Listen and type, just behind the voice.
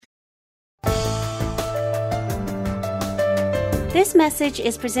This message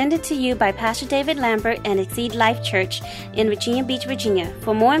is presented to you by Pastor David Lambert and Exceed Life Church in Virginia Beach, Virginia.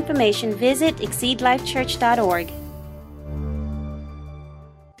 For more information, visit exceedlifechurch.org.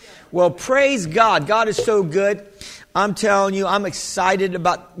 Well, praise God. God is so good. I'm telling you, I'm excited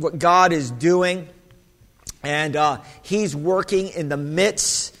about what God is doing. And He's working in the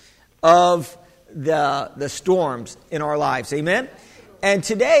midst of the storms in our lives. Amen? And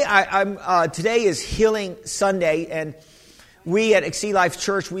today, today is Healing Sunday, and we at Exceed Life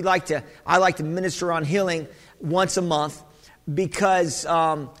Church, I like to minister on healing once a month because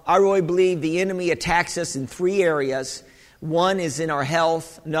I really believe the enemy attacks us in three areas. One is in our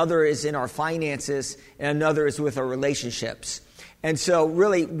health, another is in our finances, and another is with our relationships. And so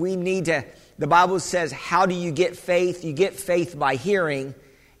really we need to, the Bible says, how do you get faith? You get faith by hearing,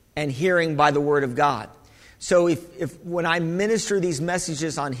 and hearing by the Word of God. So if when I minister these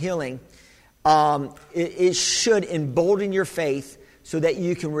messages on healing, it should embolden your faith so that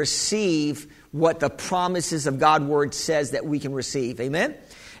you can receive what the promises of God's Word says that we can receive. Amen?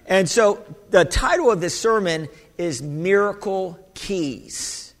 And so the title of this sermon is Miracle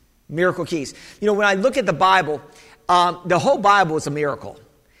Keys. Miracle Keys. You know, when I look at the Bible, the whole Bible is a miracle.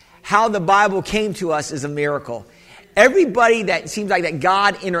 How the Bible came to us is a miracle. Everybody that seems like that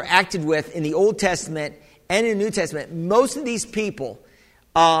God interacted with in the Old Testament and in the New Testament, most of these people,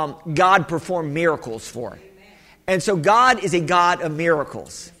 God performed miracles for. And so God is a God of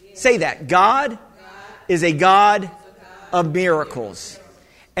miracles. Say that. God is a God of miracles.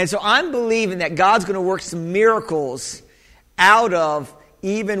 And so I'm believing that God's going to work some miracles out of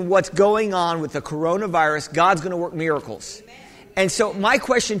even what's going on with the coronavirus. God's going to work miracles. And so my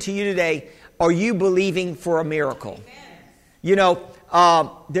question to you today, are you believing for a miracle? You know,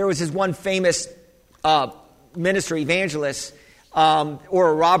 there was this one famous minister, evangelist,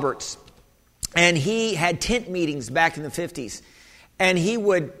 Oral Roberts, and he had tent meetings back in the 50s. And he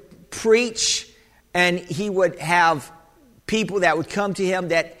would preach, and he would have people that would come to him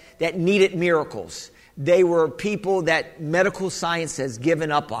that needed miracles. They were people that medical science has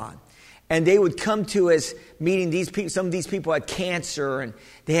given up on. And they would come to his meeting. These people, some of these people had cancer and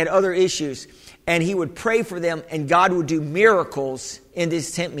they had other issues. And he would pray for them, and God would do miracles in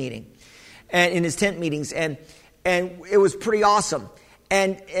this tent meeting, and in his tent meetings, and it was pretty awesome.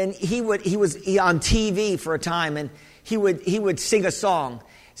 And he was on TV for a time, and he would sing a song.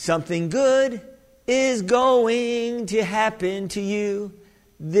 Something good is going to happen to you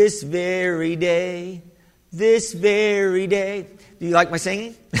this very day. This very day. Do you like my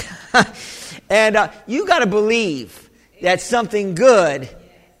singing? And you got to believe that something good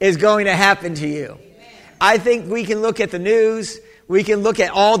is going to happen to you. I think we can look at the news. We can look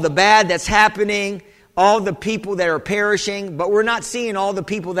at all the bad that's happening, all the people that are perishing, but we're not seeing all the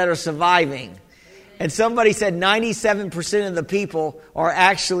people that are surviving. And somebody said 97% of the people are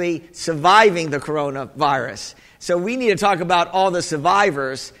actually surviving the coronavirus. So we need to talk about all the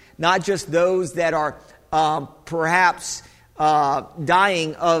survivors, not just those that are perhaps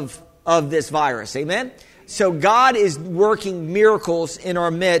dying of this virus. Amen? So God is working miracles in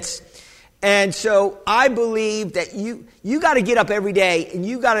our midst. And so I believe that you got to get up every day and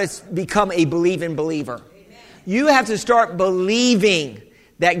you got to become a believing believer. Amen. You have to start believing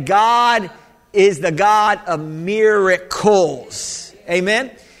that God is the God of miracles.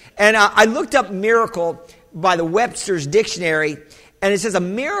 Amen? And I looked up miracle by the Webster's Dictionary, and it says a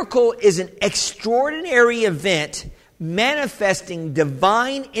miracle is an extraordinary event manifesting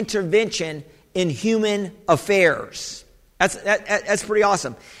divine intervention in human affairs. That's pretty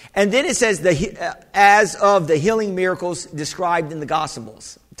awesome. And then it says as of the healing miracles described in the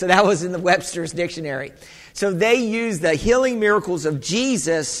Gospels. So that was in the Webster's Dictionary. So they use the healing miracles of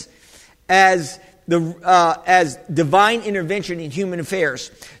Jesus as divine intervention in human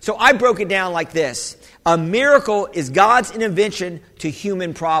affairs. So I broke it down like this. A miracle is God's intervention to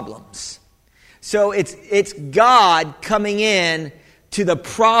human problems. So it's God coming in to the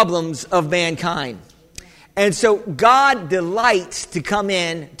problems of mankind. And so God delights to come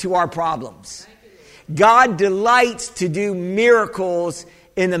in to our problems. God delights to do miracles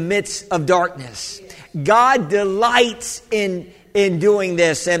in the midst of darkness. God delights in doing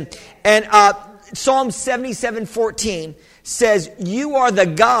this. And Psalm 77:14 says, "You are the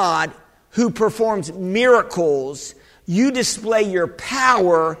God who performs miracles. You display your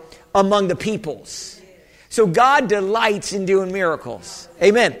power among the peoples." So God delights in doing miracles.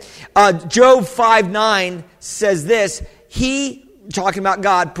 Amen. Job 5:9 says this, He, talking about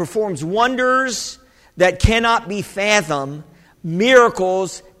God, performs wonders that cannot be fathomed,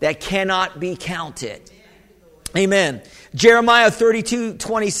 miracles that cannot be counted. Amen. Jeremiah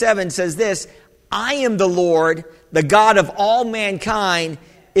 32:27 says this, I am the Lord, the God of all mankind.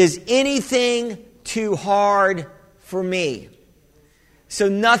 Is anything too hard for me? So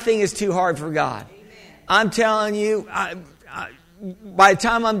nothing is too hard for God. I'm telling you, by the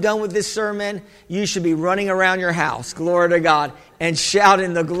time I'm done with this sermon, you should be running around your house, glory to God, and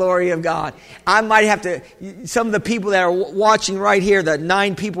shouting the glory of God. I might have to, some of the people that are watching right here, the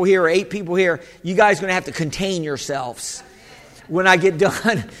 9 people here or 8 people here, you guys are going to have to contain yourselves when I get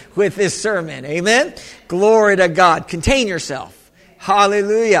done with this sermon. Amen? Glory to God. Contain yourself.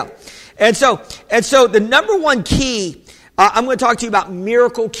 Hallelujah. And so the number one key, I'm going to talk to you about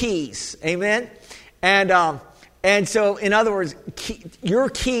miracle keys. Amen? And so, in other words, your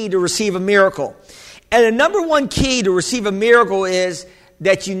key to receive a miracle. And the number one key to receive a miracle is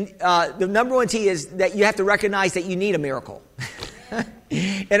that you have to recognize that you need a miracle.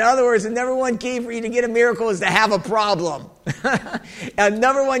 In other words, the number one key for you to get a miracle is to have a problem. And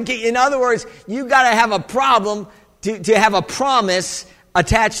number one key, in other words, you got to have a problem to have a promise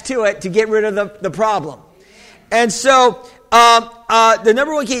attached to it to get rid of the problem. And so, the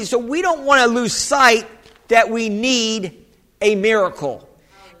number one key, so we don't want to lose sight that we need a miracle.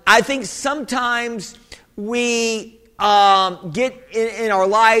 I think sometimes we get in our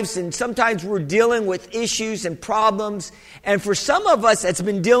lives, and sometimes we're dealing with issues and problems. And for some of us that's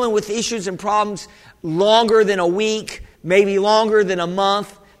been dealing with issues and problems longer than a week, maybe longer than a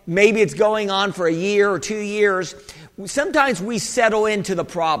month, maybe it's going on for a year or 2 years. Sometimes we settle into the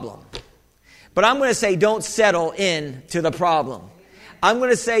problem. But I'm going to say don't settle into the problem. I'm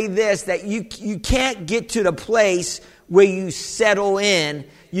going to say this, that you can't get to the place where you settle in.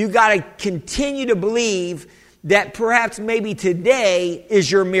 You got to continue to believe that perhaps maybe today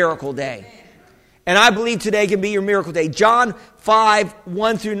is your miracle day. And I believe today can be your miracle day. John 5,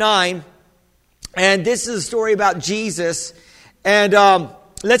 1 through 9. And this is a story about Jesus. And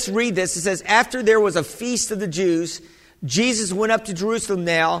let's read this. It says, after there was a feast of the Jews, Jesus went up to Jerusalem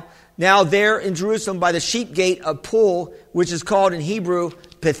Now there in Jerusalem by the sheep gate, a pool, which is called in Hebrew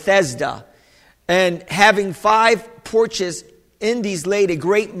Bethesda. And having 5 porches, in these laid a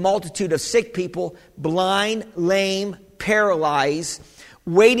great multitude of sick people, blind, lame, paralyzed,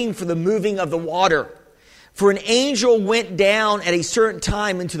 waiting for the moving of the water. For an angel went down at a certain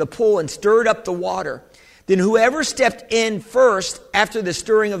time into the pool and stirred up the water. Then whoever stepped in first after the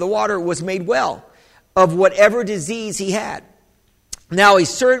stirring of the water was made well of whatever disease he had. Now a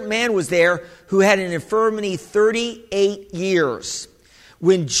certain man was there who had an infirmity 38 years.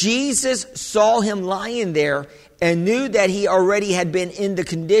 When Jesus saw him lying there and knew that he already had been in the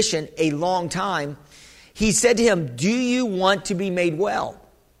condition a long time, he said to him, "Do you want to be made well?"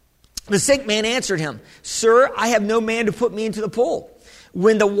 The sick man answered him, "Sir, I have no man to put me into the pool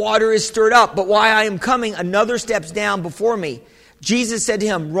when the water is stirred up, but while I am coming, another steps down before me." Jesus said to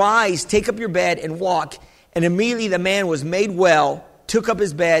him, "Rise, take up your bed and walk." And immediately the man was made well, took up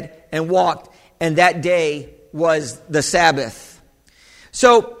his bed and walked, and that day was the Sabbath.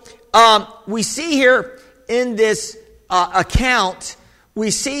 So we see here in this account,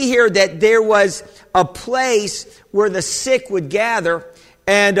 we see here that there was a place where the sick would gather,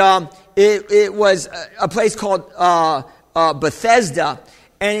 and it was a place called Bethesda,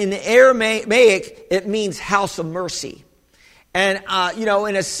 and in the Aramaic it means house of mercy. And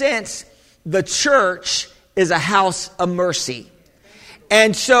in a sense, the church is a house of mercy.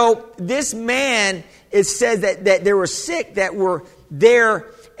 And so this man, it says that there were sick that were there,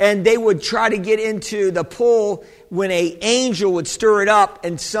 and they would try to get into the pool when an angel would stir it up,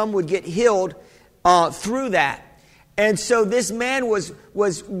 and some would get healed through that. And so this man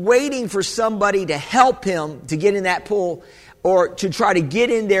was waiting for somebody to help him to get in that pool, or to try to get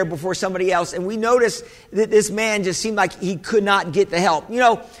in there before somebody else. And we noticed that this man just seemed like he could not get the help.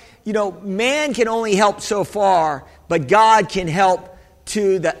 Man can only help so far, but God can help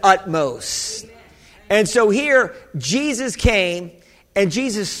to the utmost. And so here, Jesus came, and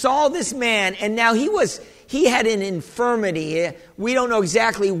Jesus saw this man, and now he had an infirmity. We don't know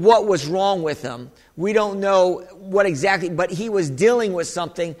exactly what was wrong with him. We don't know what exactly, but he was dealing with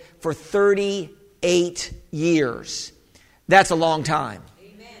something for 38 years. That's a long time.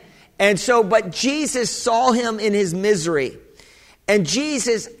 Amen. And so, but Jesus saw him in his misery. And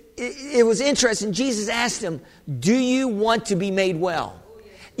Jesus, it was interesting, Jesus asked him, "Do you want to be made well?"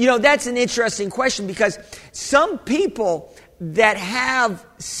 That's an interesting question, because some people that have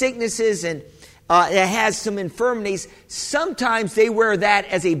sicknesses and that has some infirmities, sometimes they wear that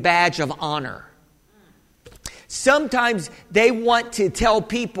as a badge of honor. Sometimes they want to tell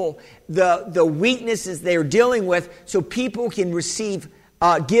people the weaknesses they're dealing with, so people can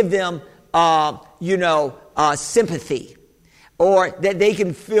give them sympathy. or that they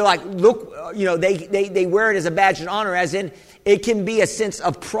can feel like, look, they wear it as a badge of honor, as in it can be a sense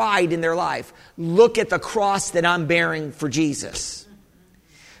of pride in their life. Look at the cross that I'm bearing for Jesus.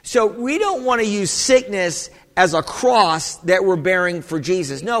 So we don't want to use sickness as a cross that we're bearing for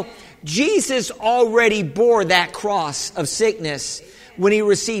Jesus. No, Jesus already bore that cross of sickness when he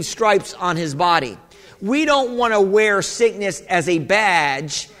received stripes on his body. We don't want to wear sickness as a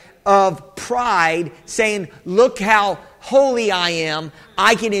badge of pride, saying, look how holy I am.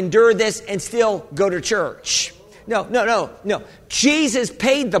 I can endure this and still go to church. No. Jesus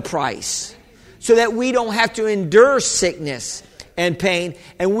paid the price so that we don't have to endure sickness and pain,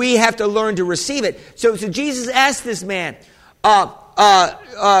 and we have to learn to receive it. So Jesus asked this man,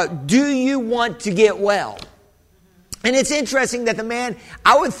 do you want to get well? And it's interesting that the man,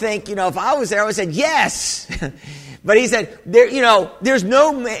 I would think, if I was there, I would have said, yes. But he said, there's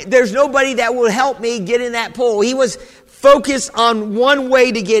nobody that will help me get in that pool. He was focused on one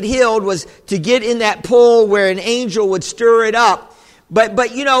way to get healed, was to get in that pool where an angel would stir it up. But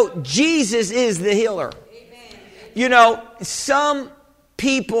Jesus is the healer. Amen. Some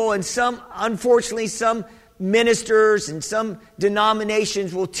people and unfortunately, some ministers and some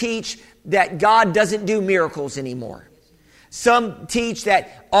denominations will teach that God doesn't do miracles anymore. Some teach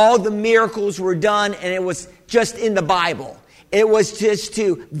that all the miracles were done and it was just in the Bible. It was just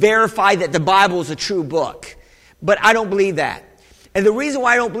to verify that the Bible is a true book. But I don't believe that. And the reason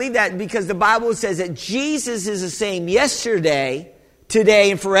why I don't believe that is because the Bible says that Jesus is the same yesterday,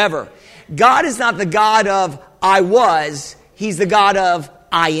 today, and forever. God is not the God of I was. He's the God of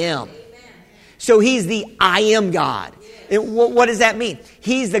I am. So he's the I am God. And what does that mean?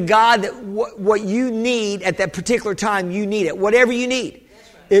 He's the God that what you need at that particular time, you need it. Whatever you need.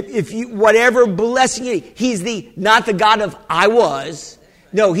 If you, whatever blessing you need. He's not the God of I was.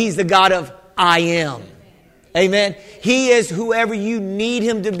 No, he's the God of I am. Amen. He is whoever you need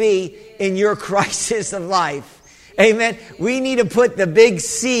him to be in your crisis of life. Amen. We need to put the big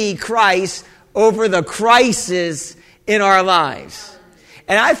C, Christ, over the crisis in our lives.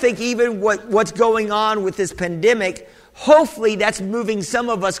 And I think even what's going on with this pandemic, hopefully that's moving some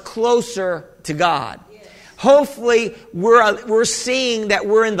of us closer to God. Hopefully we're seeing that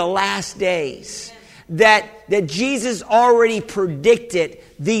we're in the last days. That Jesus already predicted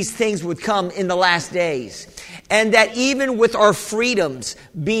these things would come in the last days. And that even with our freedoms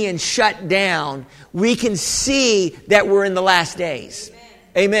being shut down, we can see that we're in the last days.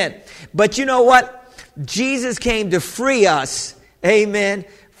 Amen. But you know what? Jesus came to free us, amen,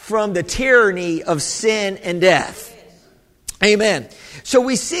 from the tyranny of sin and death. Amen. So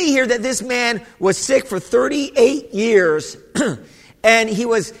we see here that this man was sick for 38 years and he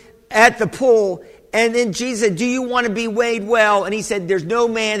was at the pool. And then Jesus said, do you want to be made well? And he said, there's no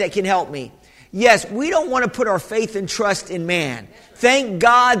man that can help me. Yes, we don't want to put our faith and trust in man. Thank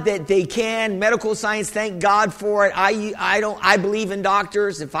God that they can. Medical science, thank God for it. I believe in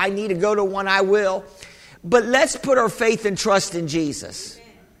doctors. If I need to go to one, I will. But let's put our faith and trust in Jesus.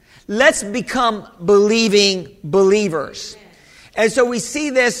 Let's become believing believers. And so we see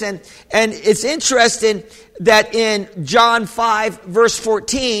this, and it's interesting that in John 5, verse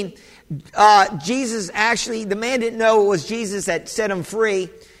 14, Jesus actually, the man didn't know it was Jesus that set him free.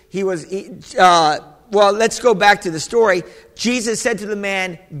 Let's go back to the story. Jesus said to the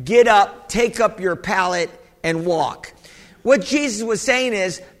man, get up, take up your pallet, and walk. What Jesus was saying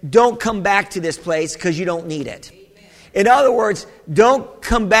is, don't come back to this place because you don't need it. In other words, don't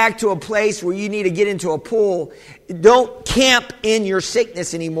come back to a place where you need to get into a pool. Don't camp in your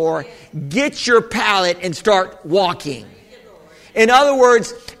sickness anymore. Get your pallet and start walking. In other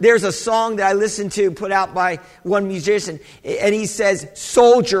words, there's a song that I listened to put out by one musician, and he says,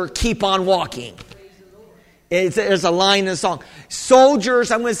 soldier, keep on walking. There's a line in the song.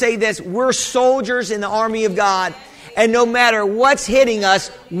 Soldiers, I'm going to say this, we're soldiers in the army of God, and no matter what's hitting us,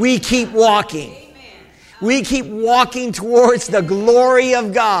 we keep walking. We keep walking towards the glory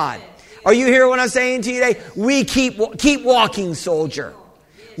of God. Are you hearing what I'm saying to you today? We keep walking, soldier.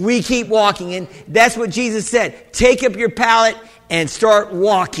 We keep walking. And that's what Jesus said. Take up your pallet and start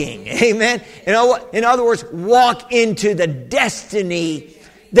walking. Amen. In other words, walk into the destiny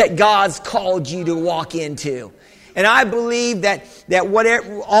that God's called you to walk into. And I believe that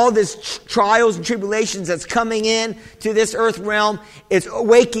whatever all this trials and tribulations that's coming in to this earth realm is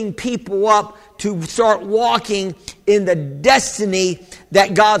waking people up to start walking in the destiny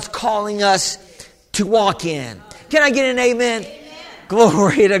that God's calling us to walk in. Can I get an amen? Amen.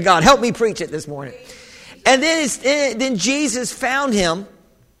 Glory to God. Help me preach it this morning. And then Jesus found him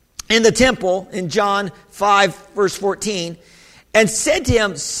in the temple in John 5, verse 14, and said to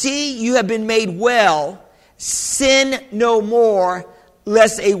him, see, you have been made well. sin no more,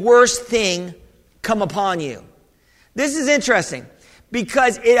 lest a worse thing come upon you. This is interesting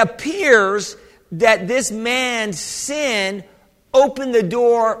because it appears that this man's sin opened the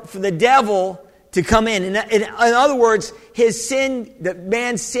door for the devil to come in. In other words, the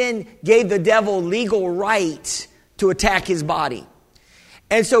man's sin gave the devil legal right to attack his body.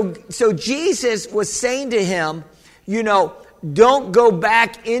 And so Jesus was saying to him, don't go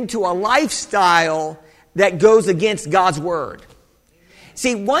back into a lifestyle that goes against God's word.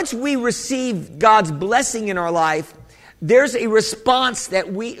 See, once we receive God's blessing in our life, there's a response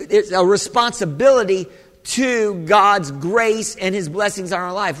it's a responsibility to God's grace and His blessings on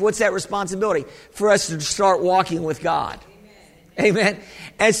our life. What's that responsibility? For us to start walking with God. Amen.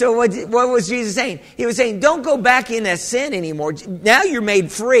 And so what was Jesus saying? He was saying, don't go back in that sin anymore. Now you're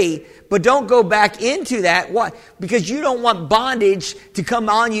made free, but don't go back into that. Why? Because you don't want bondage to come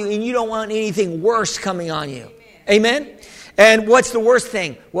on you, and you don't want anything worse coming on you. Amen. And what's the worst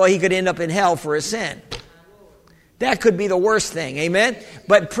thing? Well, he could end up in hell for his sin. That could be the worst thing. Amen.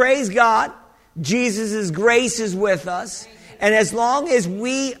 But praise God, Jesus' grace is with us. And as long as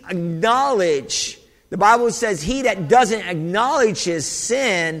we acknowledge, the Bible says he that doesn't acknowledge his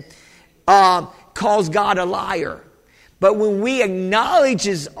sin calls God a liar. But when we acknowledge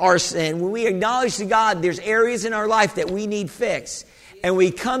our sin, when we acknowledge to God there's areas in our life that we need fixed, and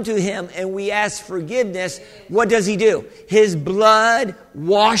we come to Him and we ask forgiveness, what does He do? His blood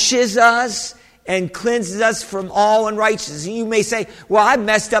washes us and cleanses us from all unrighteousness. And you may say, well, I've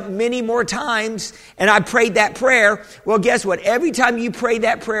messed up many more times and I prayed that prayer. Well, guess what? Every time you pray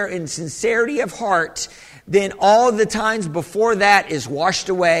that prayer in sincerity of heart, then all the times before that is washed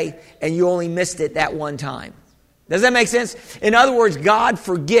away and you only missed it that one time. Does that make sense? In other words, God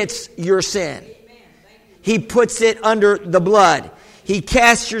forgets your sin. He puts it under the blood. He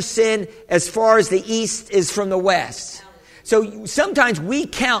casts your sin as far as the east is from the west. So sometimes we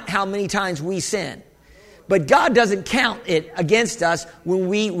count how many times we sin. But God doesn't count it against us when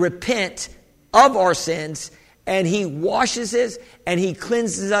we repent of our sins. And He washes us and He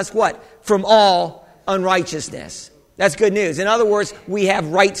cleanses us what? From all unrighteousness. That's good news. In other words, we have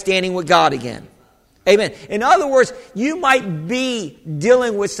right standing with God again. Amen. In other words, you might be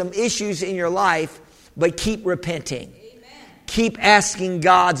dealing with some issues in your life, but keep repenting. Keep asking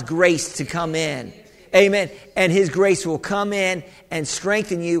God's grace to come in. Amen. And His grace will come in and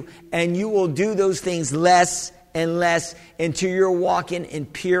strengthen you, and you will do those things less and less until you're walking in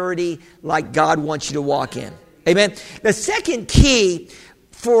purity like God wants you to walk in. Amen. The second key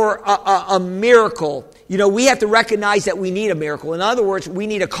for a miracle, we have to recognize that we need a miracle. In other words, we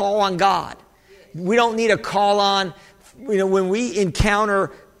need a call on God. We don't need a call on, when we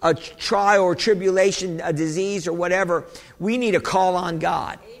encounter a trial or tribulation, a disease or whatever, we need to call on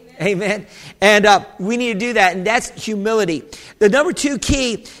God. Amen. And we need to do that. And that's humility. The number 2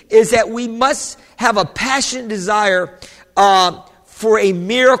 key is that we must have a passionate desire for a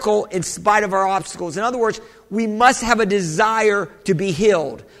miracle in spite of our obstacles. In other words, we must have a desire to be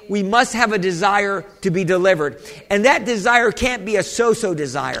healed. We must have a desire to be delivered. And that desire can't be a so-so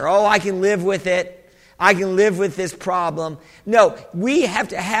desire. Oh, I can live with it. I can live with this problem. No, we have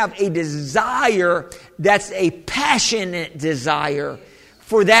to have a desire that's a passionate desire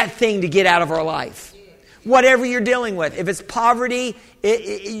for that thing to get out of our life. Whatever you're dealing with. If it's poverty,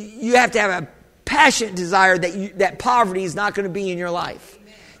 you have to have a passionate desire that poverty is not going to be in your life.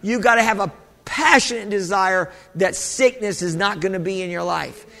 You've got to have a passionate desire that sickness is not going to be in your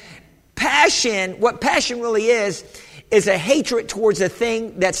life. Passion, what passion really is a hatred towards a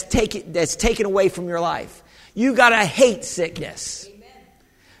thing that's taken away from your life. You got to hate sickness.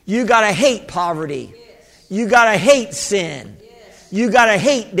 You got to hate poverty. You got to hate sin. You got to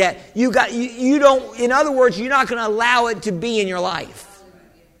hate that. You don't, in other words, you're not going to allow it to be in your life.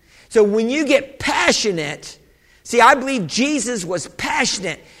 So when you get passionate, see, I believe Jesus was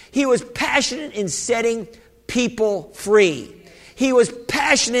passionate. He was passionate in setting people free. He was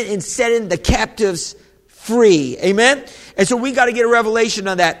passionate in setting the captives free. Amen? And so we got to get a revelation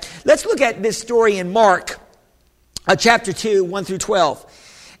on that. Let's look at this story in Mark, chapter 2, 1 through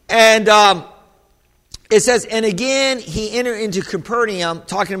 12. And it says, and again, he entered into Capernaum,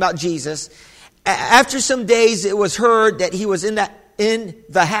 talking about Jesus. After some days, it was heard that he was in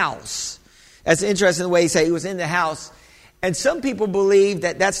the house. That's interesting the way he said he was in the house. And some people believe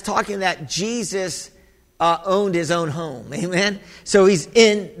that that's talking that Jesus owned his own home. Amen? So he's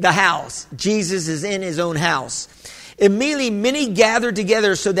in the house. Jesus is in his own house. Immediately many gathered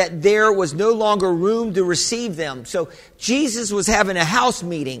together so that there was no longer room to receive them. So Jesus was having a house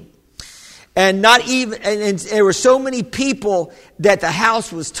meeting. And there were so many people that the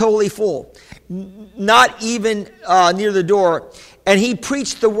house was totally full. not even near the door. And he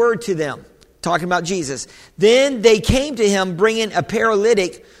preached the word to them, talking about Jesus. Then they came to him, bringing a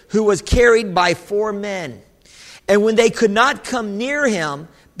paralytic who was carried by 4 men. And when they could not come near him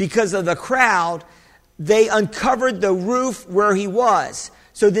because of the crowd, they uncovered the roof where he was.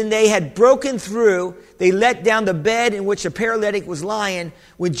 So then they had broken through. They let down the bed in which the paralytic was lying.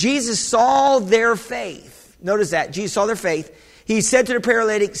 When Jesus saw their faith, notice that, Jesus saw their faith, he said to the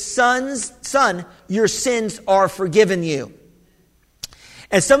paralytic, Son, your sins are forgiven you.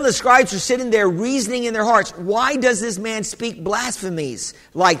 And some of the scribes were sitting there reasoning in their hearts, why does this man speak blasphemies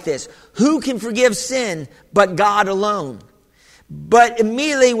like this? Who can forgive sin but God alone? But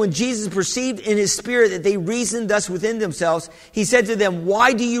immediately when Jesus perceived in his spirit that they reasoned thus within themselves, he said to them,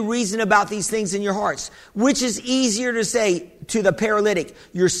 why do you reason about these things in your hearts? Which is easier to say to the paralytic,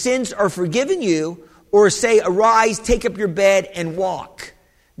 your sins are forgiven you, or say, arise, take up your bed and walk.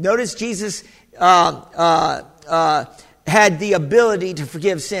 Notice Jesus had the ability to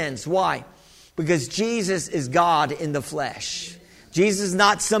forgive sins. Why? Because Jesus is God in the flesh. Jesus is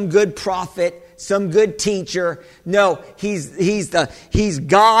not some good prophet, some good teacher. No, he's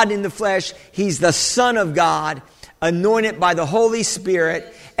God in the flesh. He's the Son of God, anointed by the Holy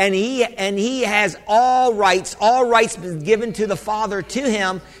Spirit, and he has all rights been given to the Father, to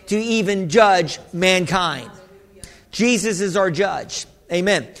him, to even judge mankind. Jesus is our judge.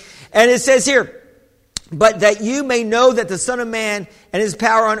 Amen. And it says here, but that you may know that the Son of Man and has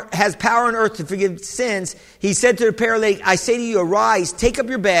power on earth to forgive sins, he said to the paralytic, I say to you, arise, take up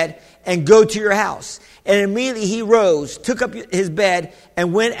your bed, and go to your house. And immediately he rose, took up his bed,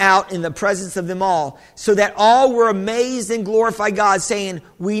 and went out in the presence of them all, so that all were amazed and glorified God, saying,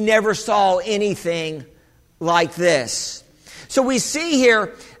 we never saw anything like this. So we see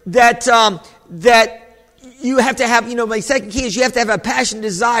here that you have to have, my second key is you have to have a passionate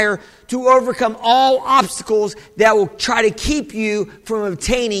desire to overcome all obstacles that will try to keep you from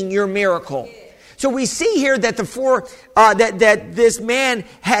obtaining your miracle. So we see here that that this man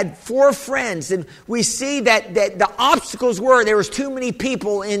had 4 friends, and we see that the obstacles were there was too many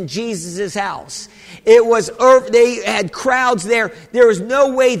people in Jesus' house. They had crowds there. There was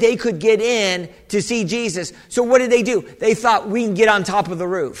no way they could get in to see Jesus. So what did they do? They thought, we can get on top of the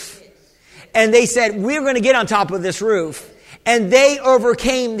roof. And they said, we're going to get on top of this roof. And they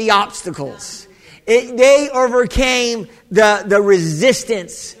overcame the obstacles. They overcame the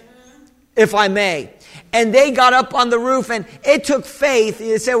resistance, if I may. And they got up on the roof, and it took faith.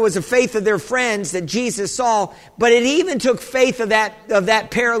 It said it was the faith of their friends that Jesus saw, but it even took faith of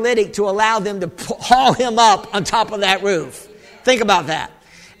that paralytic to allow them to haul him up on top of that roof. Think about that.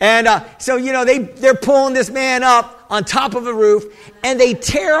 And so they're pulling this man up on top of a roof, and they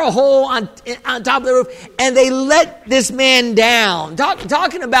tear a hole on top of the roof, and they let this man down.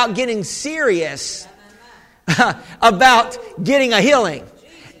 Talking about getting serious about getting a healing.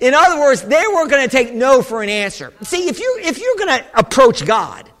 In other words, they weren't going to take no for an answer. See, if you're going to approach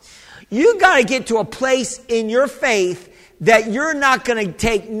God, you got to get to a place in your faith that you're not going to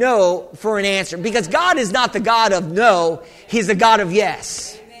take no for an answer, because God is not the God of no; He's the God of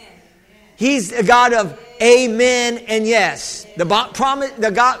yes. He's a God of amen and yes.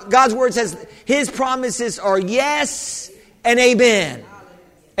 God's word says His promises are yes and amen.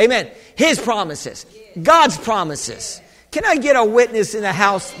 Amen. His promises. God's promises. Can I get a witness in the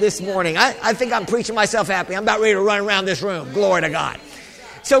house this morning? I think I'm preaching myself happy. I'm about ready to run around this room. Glory to God.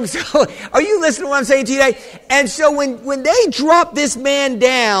 So are you listening to what I'm saying to you today? And so when they dropped this man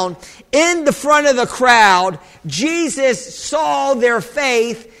down in the front of the crowd, Jesus saw their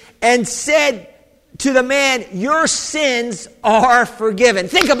faith and said to the man, your sins are forgiven.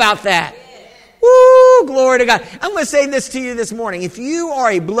 Think about that. Woo, glory to God. I'm going to say this to you this morning. If you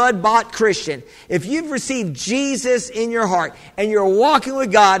are a blood-bought Christian, if you've received Jesus in your heart and you're walking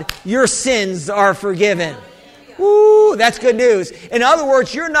with God, your sins are forgiven. Woo, that's good news. In other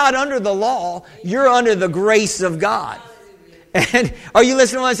words, you're not under the law. You're under the grace of God. And are you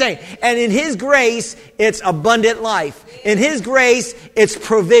listening to what I'm saying? And in His grace, it's abundant life. In His grace, it's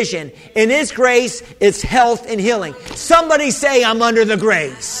provision. In His grace, it's health and healing. Somebody say, I'm under the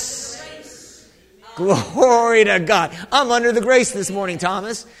grace. Glory to God. I'm under the grace this morning,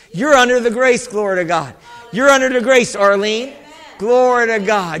 Thomas. You're under the grace, glory to God. You're under the grace, Arlene. Glory to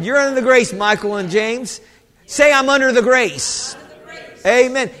God. You're under the grace, Michael and James. Say, I'm under the grace.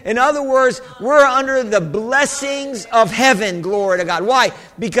 Amen. In other words, we're under the blessings of heaven. Glory to God. Why?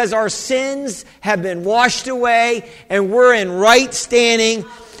 Because our sins have been washed away and we're in right standing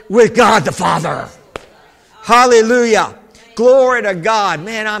with God the Father. Hallelujah. Glory to God.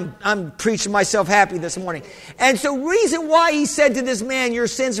 Man, I'm preaching myself happy this morning. And so reason why he said to this man, your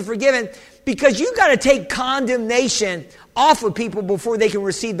sins are forgiven, because you got to take condemnation off of people before they can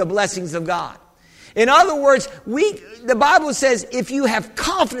receive the blessings of God. In other words, the Bible says if you have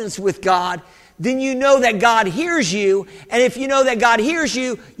confidence with God, then you know that God hears you. And if you know that God hears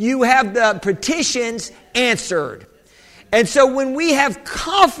you, you have the petitions answered. And so when we have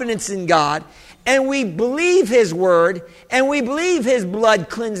confidence in God, and we believe His Word, and we believe His blood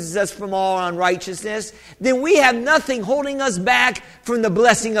cleanses us from all unrighteousness, then we have nothing holding us back from the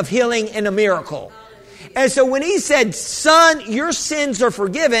blessing of healing and a miracle. And so when He said, son, your sins are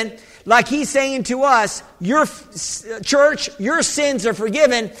forgiven, like He's saying to us, your church, your sins are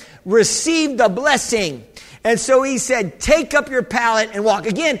forgiven, receive the blessing. And so He said, take up your pallet and walk.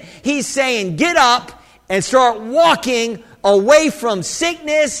 Again, He's saying, get up and start walking away from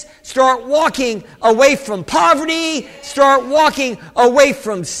sickness, start walking away from poverty, start walking away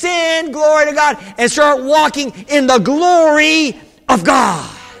from sin, glory to God, and start walking in the glory of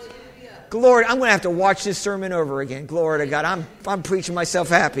God. Glory, I'm going to have to watch this sermon over again. Glory to God. I'm preaching myself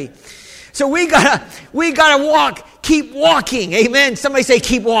happy. So we gotta walk, keep walking. Amen. Somebody say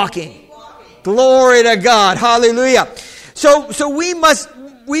keep walking. Keep walking. Glory to God. Hallelujah. So we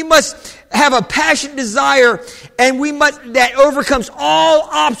must have a passionate desire, and that overcomes all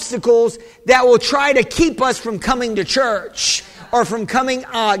obstacles that will try to keep us from coming to church or from coming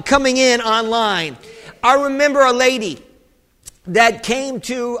in online. I remember a lady that came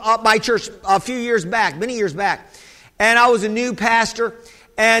to my church many years back, and I was a new pastor,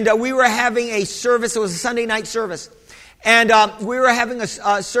 and we were having a service. It was a Sunday night service, and we were having a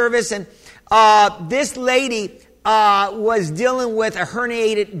service, and this lady was dealing with a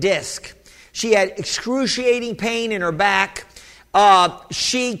herniated disc. She had excruciating pain in her back.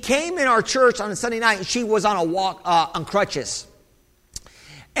 She came in our church on a Sunday night, and she was on a walk on crutches.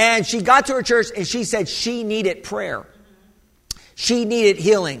 And she got to her church, and she said she needed prayer. She needed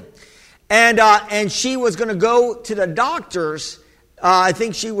healing. And she was going to go to the doctors. I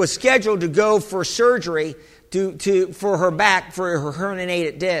think she was scheduled to go for surgery for her back, for her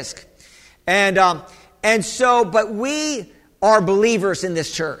herniated disc. But we are believers in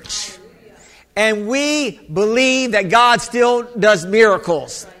this church. And we believe that God still does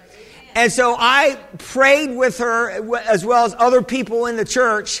miracles. And so I prayed with her, as well as other people in the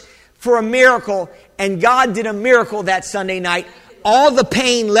church, for a miracle. And God did a miracle that Sunday night. All the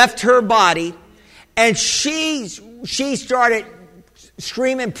pain left her body. And she started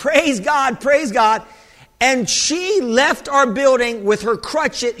screaming, praise God, praise God. And she left our building with her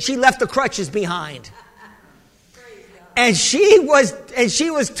crutches. She left the crutches behind. And she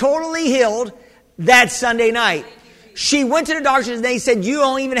was totally healed that Sunday night. She went to the doctors, and they said, you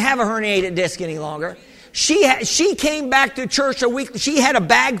don't even have a herniated disc any longer. She came back to church a week. She had a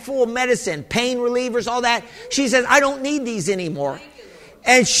bag full of medicine, pain relievers, all that. She says, I don't need these anymore.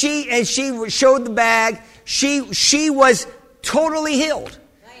 And she showed the bag. She was totally healed.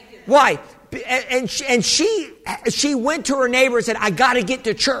 Why? And she went to her neighbor and said, I got to get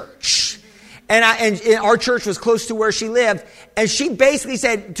to church. And our church was close to where she lived. And she basically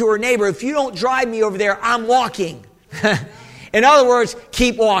said to her neighbor, if you don't drive me over there, I'm walking. In other words,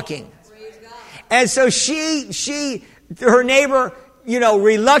 keep walking. And so her neighbor,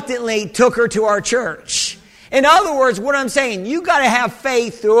 reluctantly took her to our church. In other words, what I'm saying, you got to have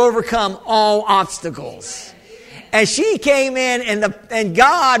faith to overcome all obstacles. And she came in, and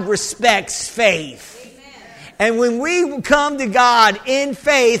God respects faith. And when we come to God in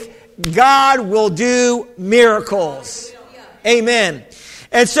faith, God will do miracles. Amen.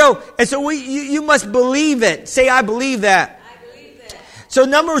 And so you must believe it. Say, I believe that. So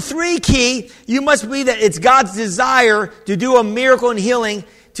number 3 key, you must believe that it's God's desire to do a miracle and healing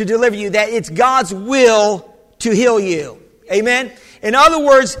to deliver you. That it's God's will to heal you. Amen. In other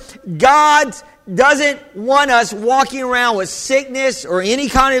words, God doesn't want us walking around with sickness or any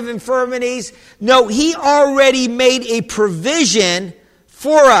kind of infirmities. No, He already made a provision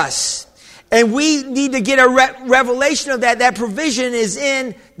for us. And we need to get a revelation of that. That provision is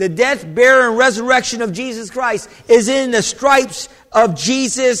in the death, burial, and resurrection of Jesus Christ. Is in the stripes of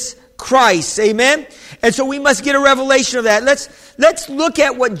Jesus Christ. Amen? And so we must get a revelation of that. Let's look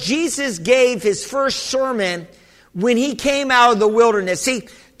at what Jesus gave His first sermon when He came out of the wilderness. See,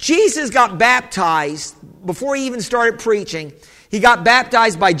 Jesus got baptized before He even started preaching. He got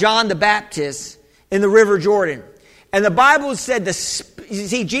baptized by John the Baptist in the River Jordan. And the Bible said,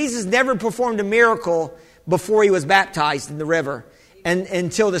 Jesus never performed a miracle before He was baptized in the river, and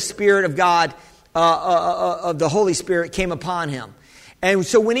until the Spirit of God, of the Holy Spirit, came upon Him. And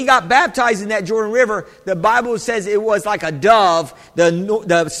so when he got baptized in that Jordan River, the Bible says it was like a dove.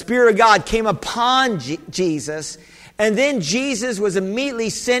 The Spirit of God came upon Jesus. And then Jesus was immediately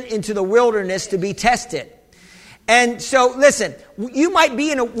sent into the wilderness to be tested. And so, listen, we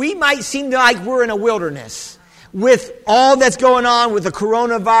might seem like we're in a wilderness with all that's going on with the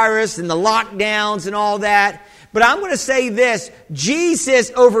coronavirus and the lockdowns and all that. But I'm going to say this,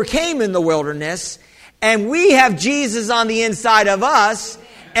 Jesus overcame in the wilderness, and we have Jesus on the inside of us,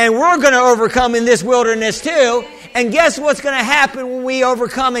 and we're going to overcome in this wilderness too. And guess what's going to happen when we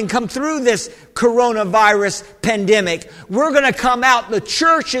overcome and come through this coronavirus pandemic? We're going to come out, the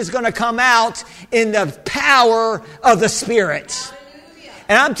church is going to come out in the power of the Spirit.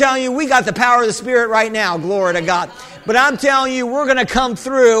 And I'm telling you, we got the power of the Spirit right now, glory to God. But I'm telling you, we're going to come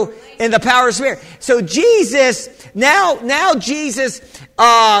through in the power of the Spirit. So Jesus, now Jesus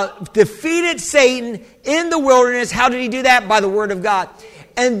defeated Satan in the wilderness. How did he do that? By the Word of God.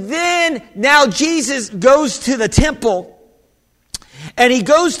 And then now Jesus goes to the temple. And he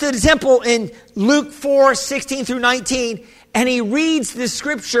goes to the temple in Luke 4:16 through 19. And he reads this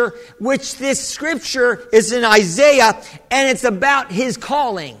scripture, which this scripture is in Isaiah. And it's about his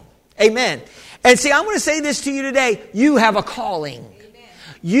calling. Amen. And see, I'm going to say this to you today. You have a calling.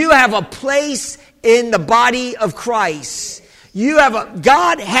 You have a place in the body of Christ.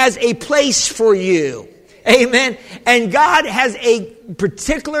 God has a place for you. Amen. And God has a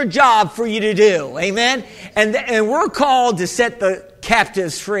particular job for you to do. Amen. And we're called to set the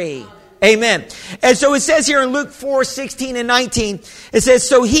captives free. Amen. And so it says here in Luke 4:16 and 19, it says,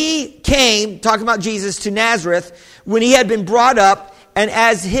 so he came, talking about Jesus, to Nazareth when he had been brought up, and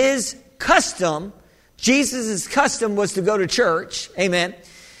as his custom, Jesus' custom was to go to church. Amen.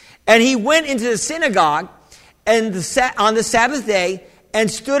 And he went into the synagogue on the Sabbath day and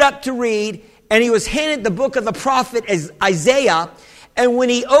stood up to read. And he was handed the book of the prophet Isaiah. And when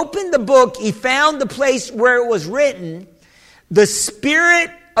he opened the book, he found the place where it was written, the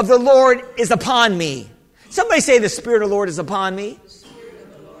Spirit of the Lord is upon me. Somebody say, the Spirit of the Lord is upon me.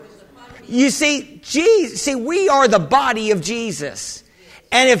 You see, we are the body of Jesus.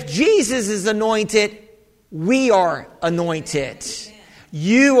 And if Jesus is anointed, we are anointed.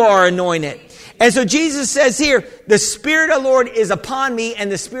 You are anointed. And so Jesus says here, the Spirit of the Lord is upon me,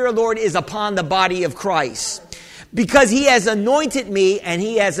 and the Spirit of the Lord is upon the body of Christ. Because he has anointed me, and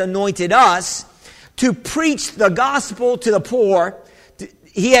he has anointed us to preach the gospel to the poor.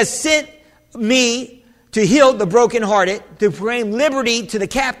 He has sent me to heal the brokenhearted, to proclaim liberty to the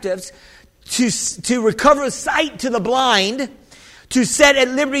captives, to recover sight to the blind, to set at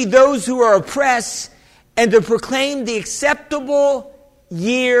liberty those who are oppressed, and to proclaim the acceptable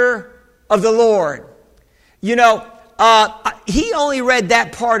year of the Lord. You know, he only read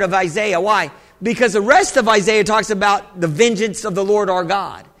that part of Isaiah. Why? Because the rest of Isaiah talks about the vengeance of the Lord our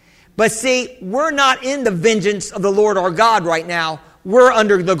God. But see, we're not in the vengeance of the Lord our God right now. We're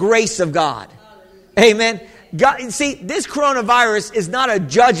under the grace of God. Amen. God, see, this coronavirus is not a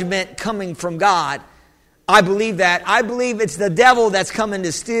judgment coming from God. I believe that. I believe it's the devil that's coming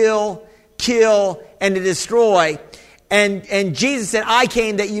to steal, kill, and to destroy. And Jesus said, I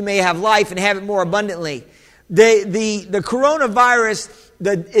came that you may have life and have it more abundantly. The coronavirus,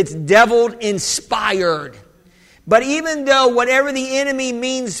 it's devil inspired. But even though whatever the enemy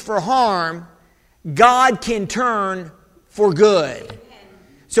means for harm, God can turn for good.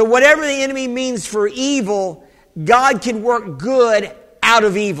 So whatever the enemy means for evil, God can work good out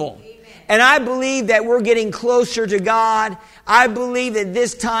of evil. And I believe that we're getting closer to God. I believe that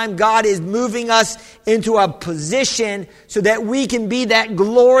this time God is moving us into a position so that we can be that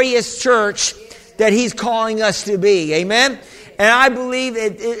glorious church that he's calling us to be. Amen? And I believe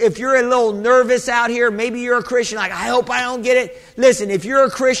if you're a little nervous out here, maybe you're a Christian, like, I hope I don't get it. Listen, if you're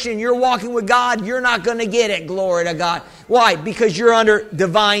a Christian, you're walking with God, you're not going to get it. Glory to God. Why? Because you're under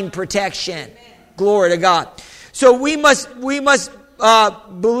divine protection. Glory to God. So we must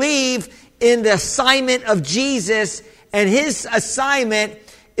believe in the assignment of Jesus, and his assignment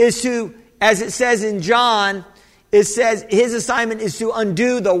is to, as it says in John, it says his assignment is to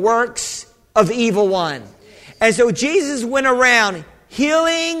undo the works of the evil one. And so Jesus went around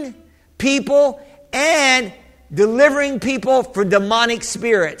healing people and delivering people from demonic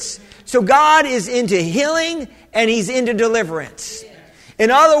spirits. So God is into healing and he's into deliverance.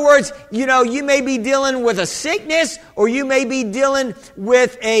 In other words, you know, you may be dealing with a sickness, or you may be dealing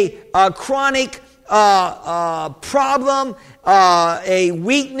with a chronic problem, a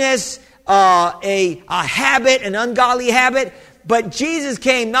weakness, a habit, an ungodly habit. But Jesus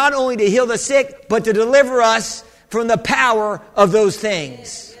came not only to heal the sick, but to deliver us from the power of those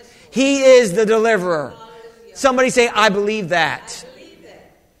things. He is the deliverer. Somebody say, I believe that.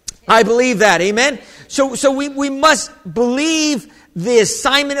 I believe that. Amen. So we must believe the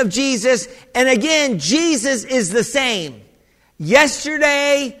assignment of Jesus. And again, Jesus is the same.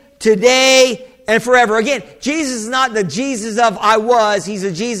 Yesterday, today, and forever. Again, Jesus is not the Jesus of I was. He's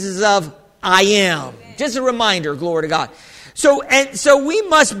the Jesus of I am. Just a reminder. Glory to God. So we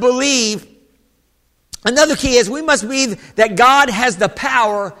must believe. Another key is we must believe that God has the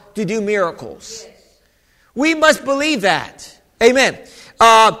power to do miracles. We must believe that. Amen.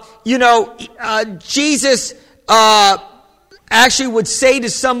 Jesus actually would say to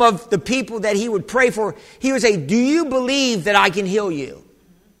some of the people that he would pray for, he would say, do you believe that I can heal you?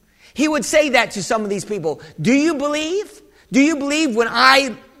 He would say that to some of these people. Do you believe? Do you believe when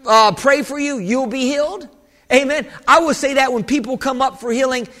I pray for you, you'll be healed? Amen. I will say that when people come up for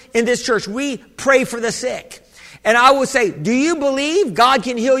healing in this church, we pray for the sick. And I will say, do you believe God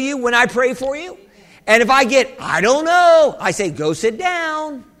can heal you when I pray for you? And if I get, I don't know, I say, go sit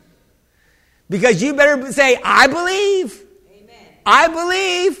down. Because you better say, I believe. Amen. I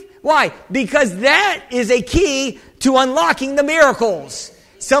believe. Why? Because that is a key to unlocking the miracles.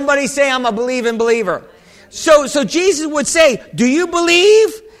 Somebody say, I'm a believing believer. So Jesus would say, do you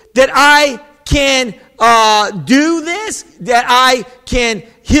believe that I can do this? That I can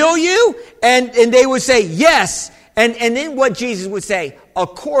heal you? And they would say, yes. And then what Jesus would say,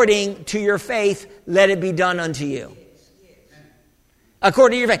 according to your faith, let it be done unto you.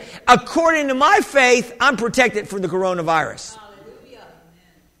 According to your faith. According to my faith, I'm protected from the coronavirus. Hallelujah.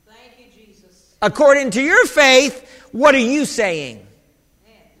 Thank you, Jesus. According to your faith, what are you saying?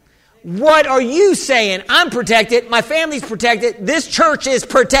 What are you saying? I'm protected. My family's protected. This church is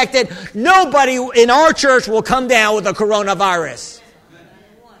protected. Nobody in our church will come down with the coronavirus.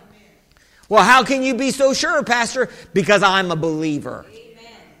 Well, how can you be so sure, Pastor? Because I'm a believer.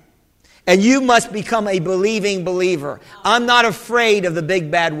 And you must become a believing believer. I'm not afraid of the big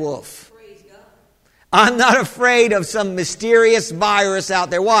bad wolf. I'm not afraid of some mysterious virus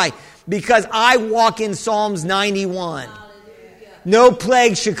out there. Why? Because I walk in Psalms 91. No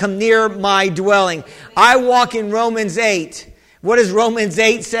plague should come near my dwelling. I walk in Romans 8. What does Romans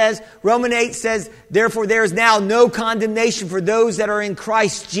 8 says? Romans 8 says, therefore there is now no condemnation for those that are in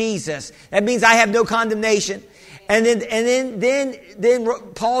Christ Jesus. That means I have no condemnation. And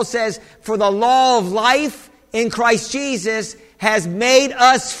then Paul says, for the law of life in Christ Jesus has made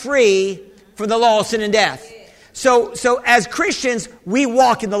us free from the law of sin and death. So as Christians, we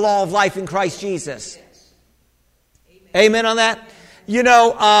walk in the law of life in Christ Jesus. Amen on that?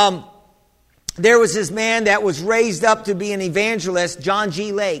 There was this man that was raised up to be an evangelist, John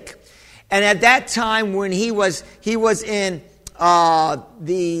G. Lake. And at that time when he was in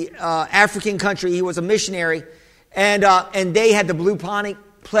the African country, he was a missionary, and they had the bubonic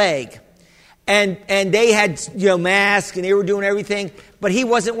plague. And they had masks and they were doing everything, but he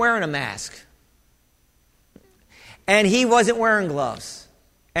wasn't wearing a mask. And he wasn't wearing gloves.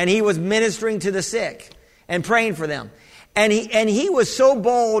 And he was ministering to the sick and praying for them. And he was so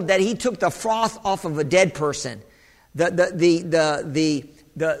bold that he took the froth off of a dead person, because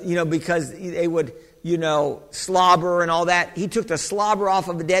they would slobber and all that. He took the slobber off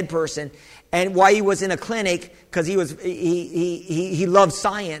of a dead person, and while he was in a clinic, because he loved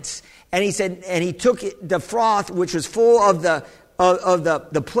science, and he said, and he took the froth, which was full of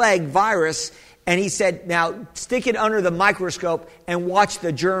the plague virus, and he said, now stick it under the microscope and watch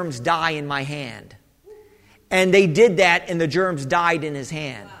the germs die in my hand. And they did that, and the germs died in his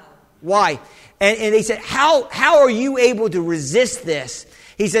hand. Why? And they said, how are you able to resist this?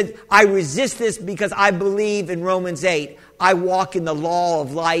 He said, I resist this because I believe in Romans 8. I walk in the law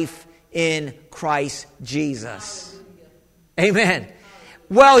of life in Christ Jesus. Amen.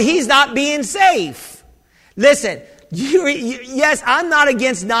 Well, he's not being safe. Listen, yes, I'm not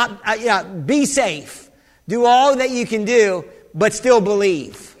against be safe. Do all that you can do, but still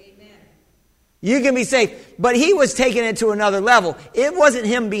believe. You can be safe. But he was taking it to another level. It wasn't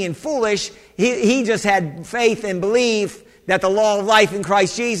him being foolish. He just had faith and belief that the law of life in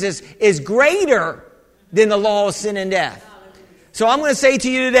Christ Jesus is greater than the law of sin and death. So I'm going to say to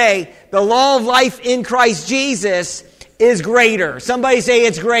you today, the law of life in Christ Jesus is greater. Somebody say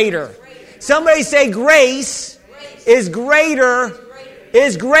it's greater. Somebody say grace is greater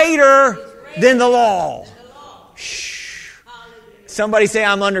than the law. Shh. Somebody say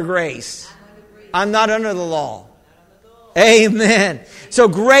I'm under grace. I'm not under the law. Amen. So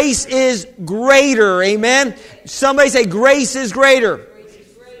grace is greater. Amen. Somebody say grace is greater.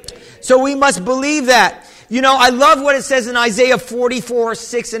 So we must believe that. I love what it says in Isaiah 44,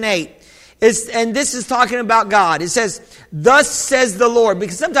 6 and 8. And this is talking about God. It says, thus says the Lord.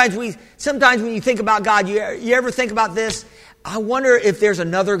 Because sometimes when you think about God, you ever think about this? I wonder if there's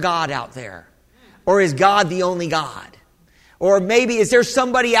another God out there. Or is God the only God? Or maybe is there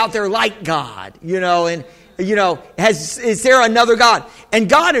somebody out there like God? And is there another God? And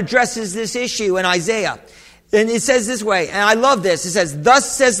God addresses this issue in Isaiah. And it says this way, and I love this. It says,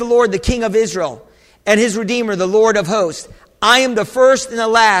 "Thus says the Lord, the King of Israel, and his Redeemer, the Lord of hosts. I am the first and the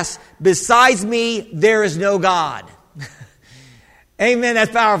last. Besides me, there is no God." Amen.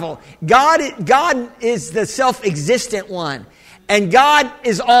 That's powerful. God is the self-existent one. And God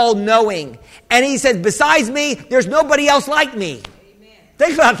is all-knowing. And he says, besides me, there's nobody else like me. Amen.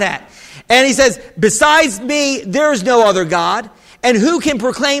 Think about that. And he says, besides me, there is no other God. And who can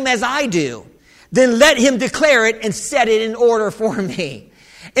proclaim as I do? Then let him declare it and set it in order for me.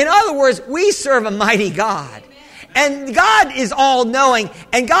 In other words, we serve a mighty God. Amen. And God is all-knowing.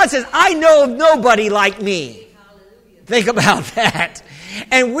 And God says, I know of nobody like me. Hallelujah. Think about that.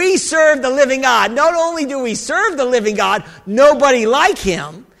 And we serve the living God. Not only do we serve the living God, nobody like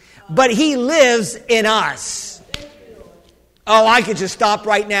him, but he lives in us. Oh, I could just stop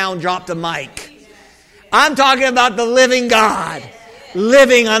right now and drop the mic. I'm talking about the living God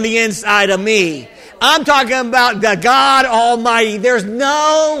living on the inside of me. I'm talking about the God Almighty. There's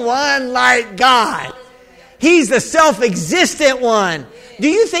no one like God. He's the self-existent one. Do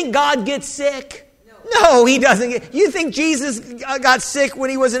you think God gets sick? No, he doesn't. You think Jesus got sick when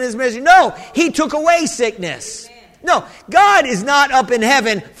he was in his ministry? No, he took away sickness. No, God is not up in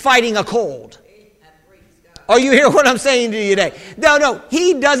heaven fighting a cold. Are you hearing what I'm saying to you today? No,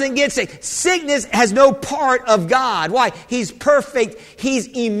 he doesn't get sick. Sickness has no part of God. Why? He's perfect. He's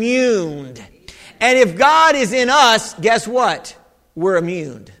immune. And if God is in us, guess what? We're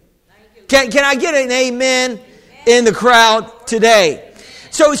immune. Can I get an amen in the crowd today?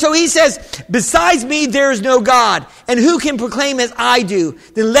 So he says, besides me, there is no God. And who can proclaim as I do?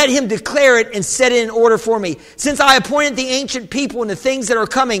 Then let him declare it and set it in order for me. Since I appointed the ancient people and the things that are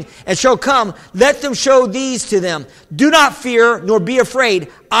coming and shall come, let them show these to them. Do not fear, nor be afraid.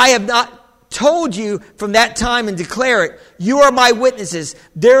 I have not told you from that time and declare it. You are my witnesses.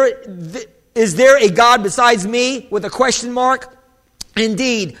 Is there a God besides me? With a question mark.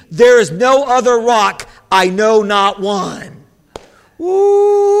 Indeed, there is no other rock. I know not one.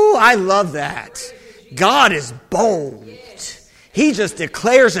 Ooh, I love that. God is bold. He just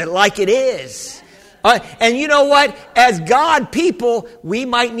declares it like it is. And you know what? As God people, we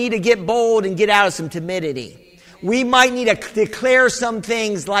might need to get bold and get out of some timidity. We might need to declare some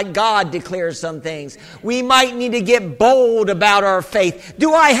things like God declares some things. We might need to get bold about our faith.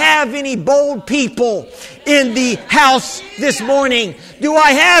 Do I have any bold people in the house this morning? Do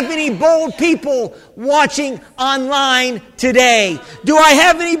I have any bold people watching online today? Do I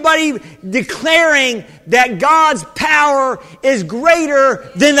have anybody declaring that God's power is greater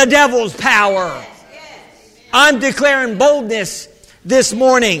than the devil's power? I'm declaring boldness this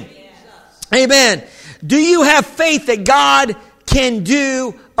morning. Amen. Do you have faith that God can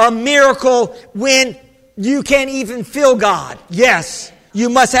do a miracle when you can't even feel God? Yes, you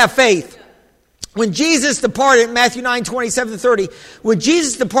must have faith. When Jesus departed, Matthew 9:27-30, when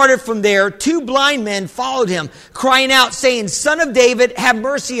Jesus departed from there, 2 blind men followed him, crying out, saying, Son of David, have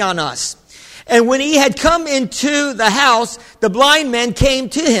mercy on us. And when he had come into the house, the blind men came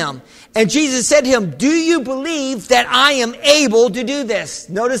to him. And Jesus said to him, do you believe that I am able to do this?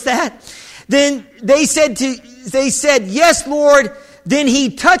 Notice that. Then they said, yes, Lord. Then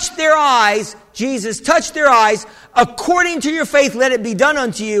he touched their eyes. Jesus touched their eyes. According to your faith, let it be done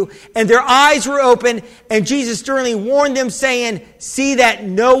unto you. And their eyes were open. And Jesus sternly warned them, saying, see that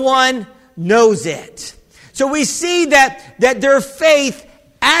no one knows it. So we see that their faith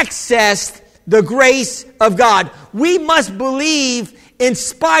accessed the grace of God. We must believe in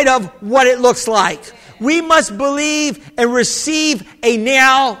spite of what it looks like. We must believe and receive a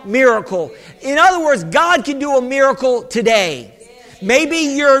now miracle. In other words, God can do a miracle today. Maybe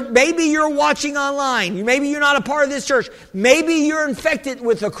you're watching online. Maybe you're not a part of this church. Maybe you're infected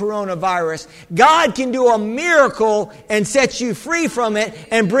with the coronavirus. God can do a miracle and set you free from it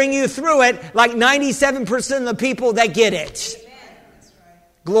and bring you through it like 97% of the people that get it.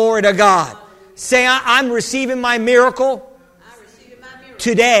 Glory to God. Say, I'm receiving my miracle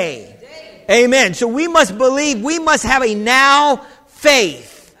today. Amen. So we must believe, we must have a now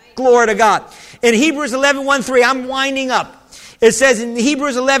faith. Glory to God. In Hebrews 11:1-3, I'm winding up. It says in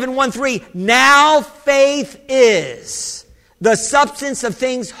Hebrews 11:1-3, now faith is the substance of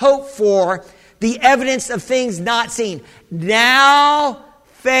things hoped for, the evidence of things not seen. Now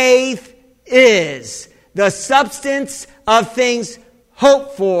faith is the substance of things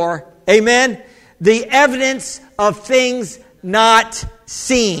hoped for. Amen. The evidence of things not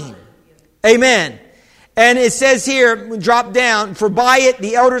seen. Amen. And it says here, drop down, for by it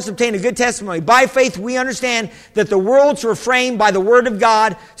the elders obtained a good testimony. By faith we understand that the worlds were framed by the word of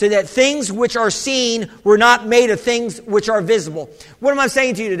God, so that things which are seen were not made of things which are visible. What am I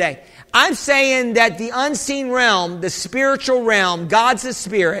saying to you today? I'm saying that the unseen realm, the spiritual realm, God's a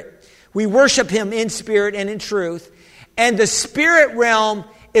spirit. We worship Him in spirit and in truth. And the spirit realm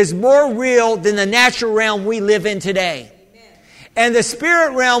is more real than the natural realm we live in today. Amen. And the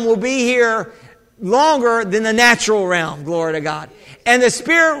spirit realm will be here longer than the natural realm, glory to God. And the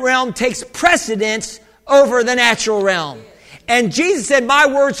spirit realm takes precedence over the natural realm. And Jesus said, my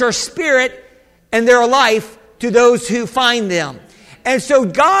words are spirit and they're life to those who find them. And so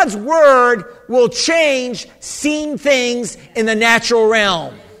God's word will change seen things in the natural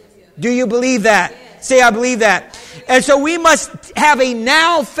realm. Do you believe that? Say, I believe that. And so we must have a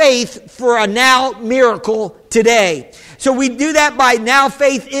now faith for a now miracle today. So we do that by now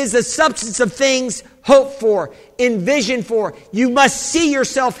faith is the substance of things hoped for, envisioned for. You must see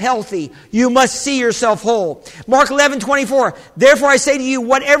yourself healthy. You must see yourself whole. Mark 11:24. Therefore I say to you,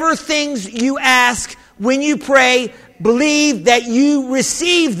 whatever things you ask when you pray, believe that you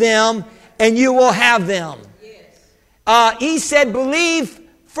receive them and you will have them. He said believe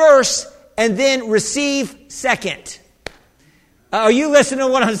first and then receive second. Are you listening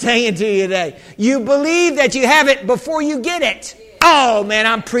to what I'm saying to you today? You believe that you have it before you get it. Oh man,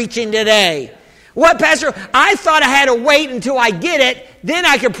 I'm preaching today. What, Pastor? I thought I had to wait until I get it, then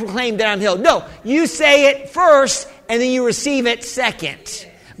I could proclaim that I'm healed. No, you say it first and then you receive it second.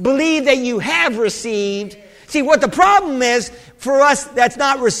 Believe that you have received. See, what the problem is for us that's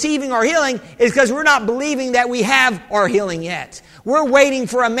not receiving our healing is because we're not believing that we have our healing yet. We're waiting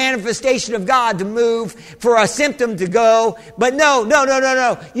for a manifestation of God to move, for a symptom to go. But no.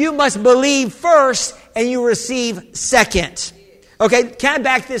 You must believe first and you receive second. Okay, can I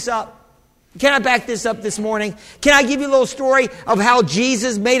back this up? Can I back this up this morning? Can I give you a little story of how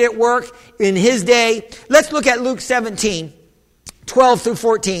Jesus made it work in His day? Let's look at Luke 17:12 through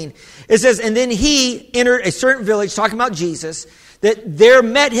 14. It says, and then He entered a certain village, talking about Jesus, that there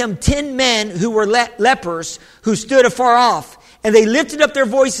met Him 10 men who were lepers, who stood afar off. And they lifted up their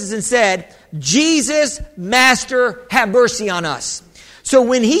voices and said, Jesus, Master, have mercy on us. So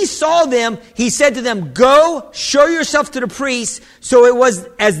when He saw them, He said to them, go, show yourself to the priests. So it was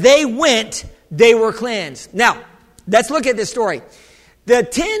as they went, they were cleansed. Now, let's look at this story. The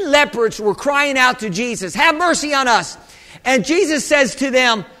 10 lepers were crying out to Jesus, have mercy on us. And Jesus says to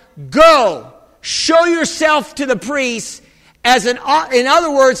them, go, show yourself to the priests in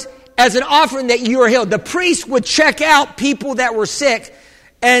other words, as an offering that you are healed. The priests would check out people that were sick,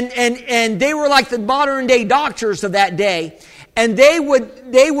 and they were like the modern day doctors of that day, and they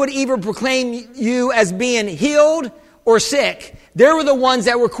would either proclaim you as being healed or sick. They were the ones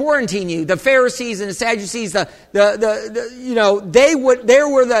that were quarantining you. The Pharisees and the Sadducees, they were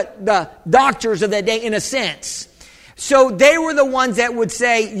the doctors of that day in a sense. So they were the ones that would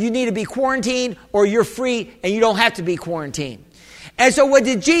say you need to be quarantined or you're free and you don't have to be quarantined. And so what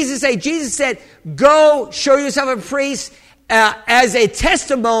did Jesus say? Jesus said, go show yourself a priest as a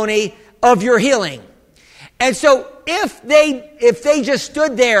testimony of your healing. And so if they just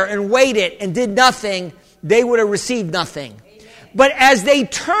stood there and waited and did nothing, they would have received nothing. Amen. But as they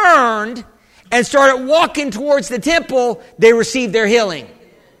turned and started walking towards the temple, they received their healing.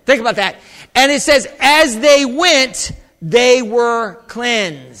 Think about that. And it says, as they went, they were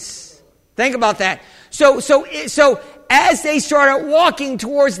cleansed. Think about that. So as they started walking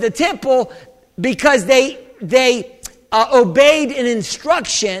towards the temple, because they obeyed an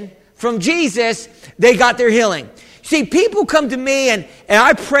instruction from Jesus, they got their healing. See, people come to me and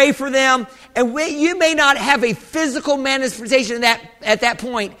I pray for them, and you may not have a physical manifestation at that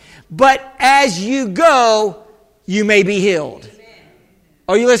point, but as you go, you may be healed.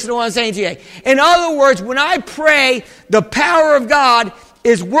 Are you listening to what I'm saying to you? In other words, when I pray, the power of God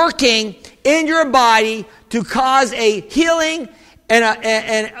is working in your body to cause a healing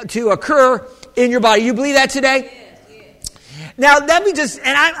and to occur in your body. You believe that today? Yes. Now, let me just,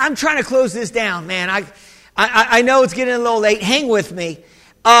 and I'm trying to close this down, man. I know it's getting a little late. Hang with me.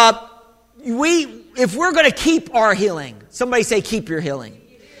 If we're going to keep our healing, somebody say keep your healing.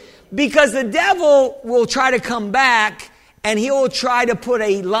 Because the devil will try to come back and he will try to put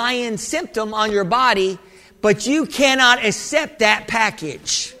a lying symptom on your body, but you cannot accept that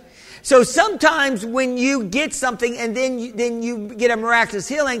package. So sometimes when you get something and then you get a miraculous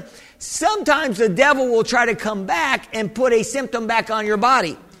healing, sometimes the devil will try to come back and put a symptom back on your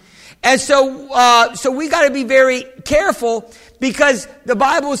body. And so we got to be very careful, because the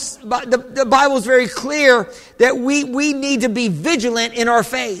Bible's very clear that we need to be vigilant in our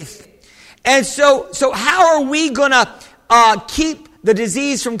faith. And so how are we going to keep the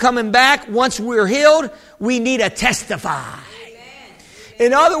disease from coming back once we're healed? We need to testify.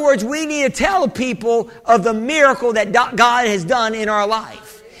 In other words, we need to tell people of the miracle that God has done in our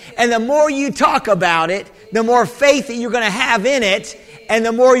life. And the more you talk about it, the more faith that you're going to have in it, and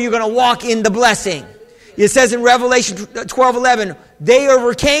the more you're going to walk in the blessing. It says in Revelation 12:11, they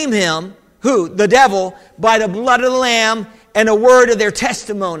overcame him, who? The devil, by the blood of the Lamb and the word of their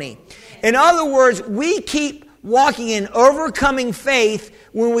testimony. In other words, we keep walking in overcoming faith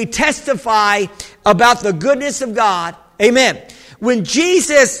when we testify about the goodness of God. Amen. When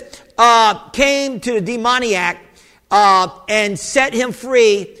Jesus came to the demoniac and set him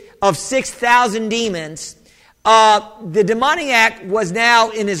free of 6,000 demons, the demoniac was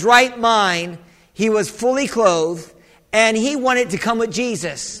now in his right mind. He was fully clothed, and he wanted to come with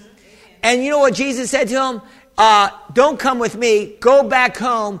Jesus. And you know what Jesus said to him? Don't come with me. Go back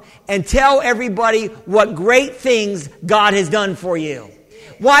home and tell everybody what great things God has done for you.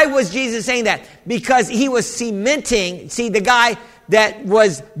 Why was Jesus saying that? Because he was cementing, the guy that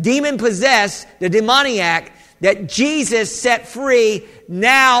was demon-possessed, the demoniac, that Jesus set free,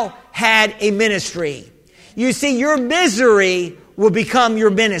 now had a ministry. You see, your misery will become your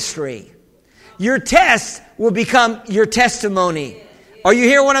ministry. Your test will become your testimony. Are you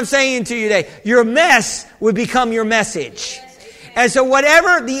hearing what I'm saying to you today? Your mess will become your message. And so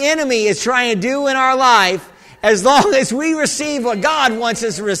whatever the enemy is trying to do in our life, as long as we receive what God wants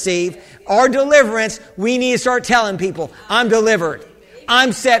us to receive, our deliverance, we need to start telling people, I'm delivered.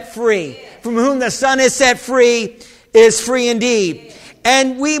 I'm set free. From whom the Son is set free is free indeed.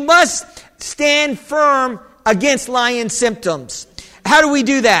 And we must stand firm against lying symptoms. How do we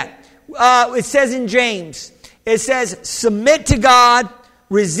do that? It says in James, it says, submit to God,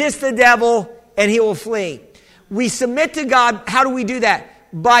 resist the devil, and he will flee. We submit to God. How do we do that?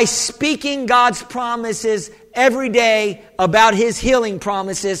 By speaking God's promises every day about his healing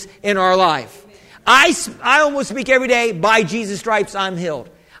promises in our life. I almost speak every day, by Jesus' stripes I'm healed.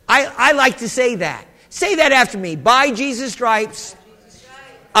 I like to say that. Say that after me. By Jesus' stripes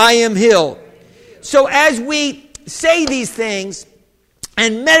I am healed. So as we say these things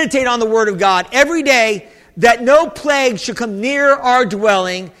and meditate on the Word of God every day, that no plague should come near our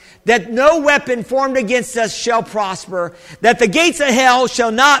dwelling, that no weapon formed against us shall prosper, that the gates of hell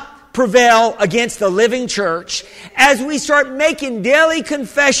shall not prevail against the living church, as we start making daily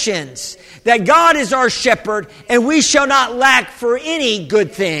confessions that God is our shepherd and we shall not lack for any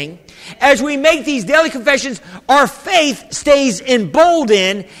good thing. As we make these daily confessions, our faith stays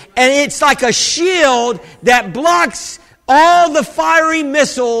emboldened, and it's like a shield that blocks all the fiery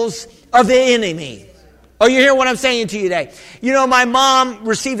missiles of the enemy. Oh, you hear what I'm saying to you today? You know, my mom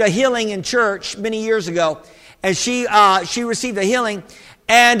received a healing in church many years ago, and she received a healing,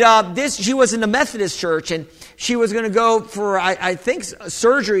 and she was in the Methodist church, and she was going to go for, I think,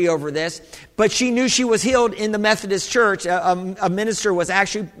 surgery over this, but she knew she was healed in the Methodist church. A minister was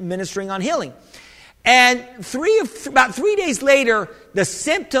actually ministering on healing. And about 3 days later, the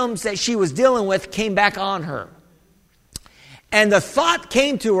symptoms that she was dealing with came back on her. And the thought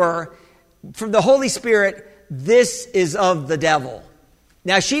came to her from the Holy Spirit, this is of the devil.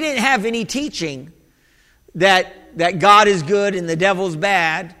 Now, she didn't have any teaching that God is good and the devil's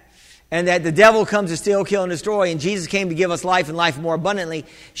bad, and that the devil comes to steal, kill, and destroy, and Jesus came to give us life and life more abundantly.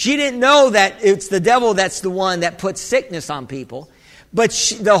 She didn't know that it's the devil that's the one that puts sickness on people. But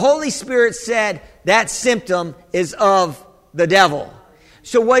the Holy Spirit said that symptom is of the devil.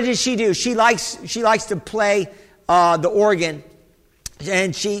 So what did she do? She likes to play the organ.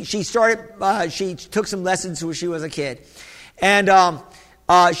 And she took some lessons when she was a kid. And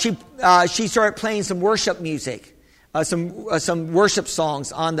she started playing some worship music. Some worship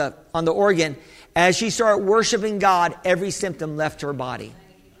songs on the organ. As she started worshiping God, every symptom left her body.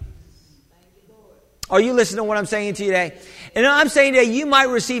 Are you listening to what I'm saying to you today? And I'm saying today, you might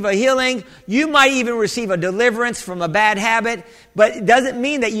receive a healing. You might even receive a deliverance from a bad habit. But it doesn't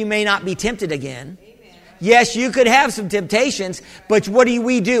mean that you may not be tempted again. Yes, you could have some temptations. But what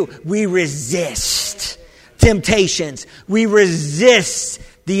do? We resist temptations. We resist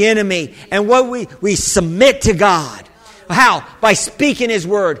the enemy. And what we submit to God. How? By speaking His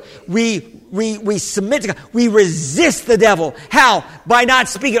word. We we submit to God. We resist the devil. How? By not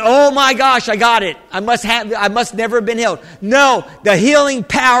speaking, oh my gosh, I got it. I must never have been healed. No, the healing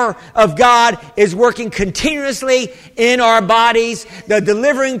power of God is working continuously in our bodies. The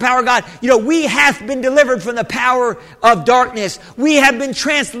delivering power of God. We have been delivered from the power of darkness. We have been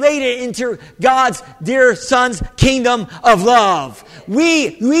translated into God's dear Son's kingdom of love.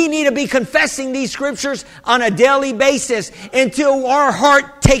 We need to be confessing these scriptures on a daily basis until our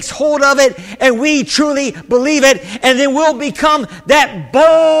heart takes hold of it and we truly believe it, and then we'll become that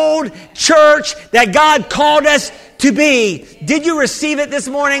bold church that God called us to be. Did you receive it this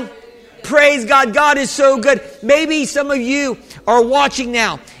morning? Praise God. God is so good. Maybe some of you are watching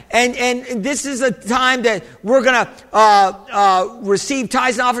now, and this is a time that we're going to receive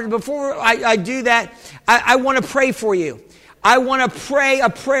tithes and offerings. Before I do that, I want to pray for you. I want to pray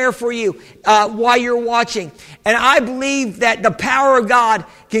a prayer for you while you're watching. And I believe that the power of God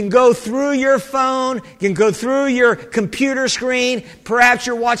can go through your phone, can go through your computer screen. Perhaps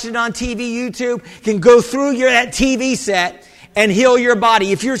you're watching it on TV, YouTube, can go through that TV set and heal your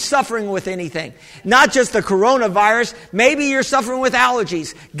body. If you're suffering with anything, not just the coronavirus, maybe you're suffering with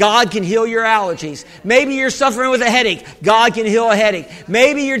allergies. God can heal your allergies. Maybe you're suffering with a headache. God can heal a headache.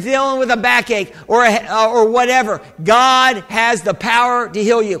 Maybe you're dealing with a backache or whatever. God has the power to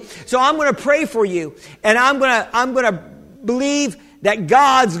heal you. So I'm going to pray for you, and I'm going to believe that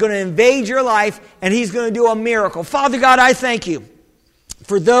God's going to invade your life and He's going to do a miracle. Father God, I thank you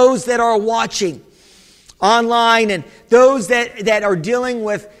for those that are watching online and those that are dealing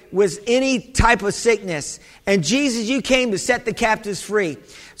with any type of sickness. And Jesus, you came to set the captives free.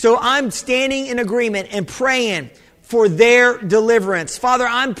 So I'm standing in agreement and praying for their deliverance. Father,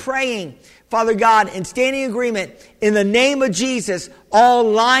 I'm praying, Father God, and standing in agreement in the name of Jesus, all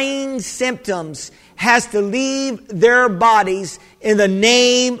lying symptoms has to leave their bodies in the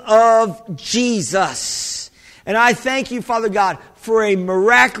name of Jesus. And I thank you, Father God, for a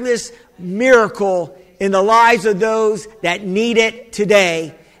miraculous miracle in the lives of those that need it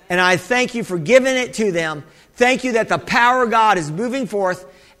today. And I thank you for giving it to them. Thank you that the power of God is moving forth.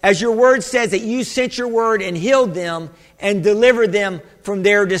 As your word says that you sent your word and healed them and delivered them from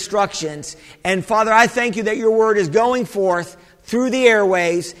their destructions. And Father, I thank you that your word is going forth through the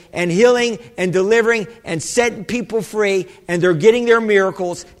airwaves and healing and delivering and setting people free. And they're getting their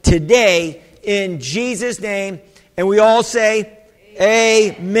miracles today in Jesus' name. And we all say,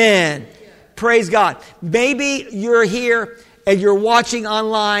 Amen. Praise God. Maybe you're here and you're watching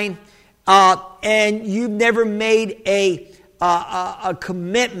online and you've never made a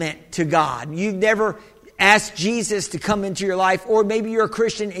commitment to God. You've never asked Jesus to come into your life, or maybe you're a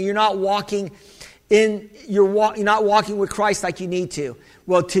Christian and you're not walking with Christ like you need to.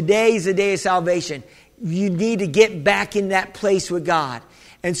 Well, today is the day of salvation. You need to get back in that place with God.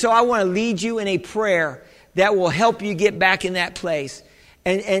 And so I want to lead you in a prayer that will help you get back in that place.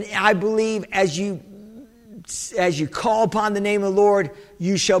 And I believe as you call upon the name of the Lord,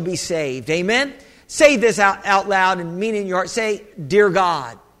 you shall be saved. Amen? Say this out loud and mean it in your heart. Say, Dear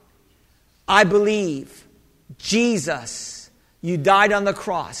God, I believe, Jesus, you died on the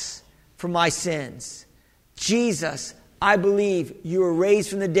cross for my sins. Jesus, I believe you were raised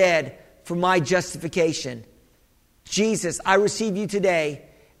from the dead for my justification. Jesus, I receive you today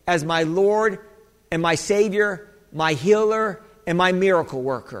as my Lord and my Savior, my healer, and my miracle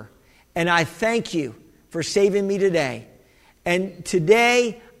worker. And I thank you for saving me today. And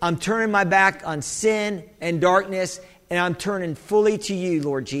today, I'm turning my back on sin and darkness, and I'm turning fully to you,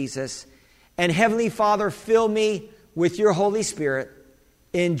 Lord Jesus. And Heavenly Father, fill me with your Holy Spirit.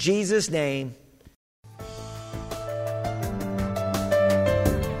 In Jesus' name.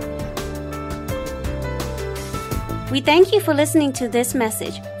 We thank you for listening to this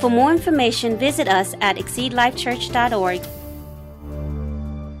message. For more information, visit us at exceedlifechurch.org.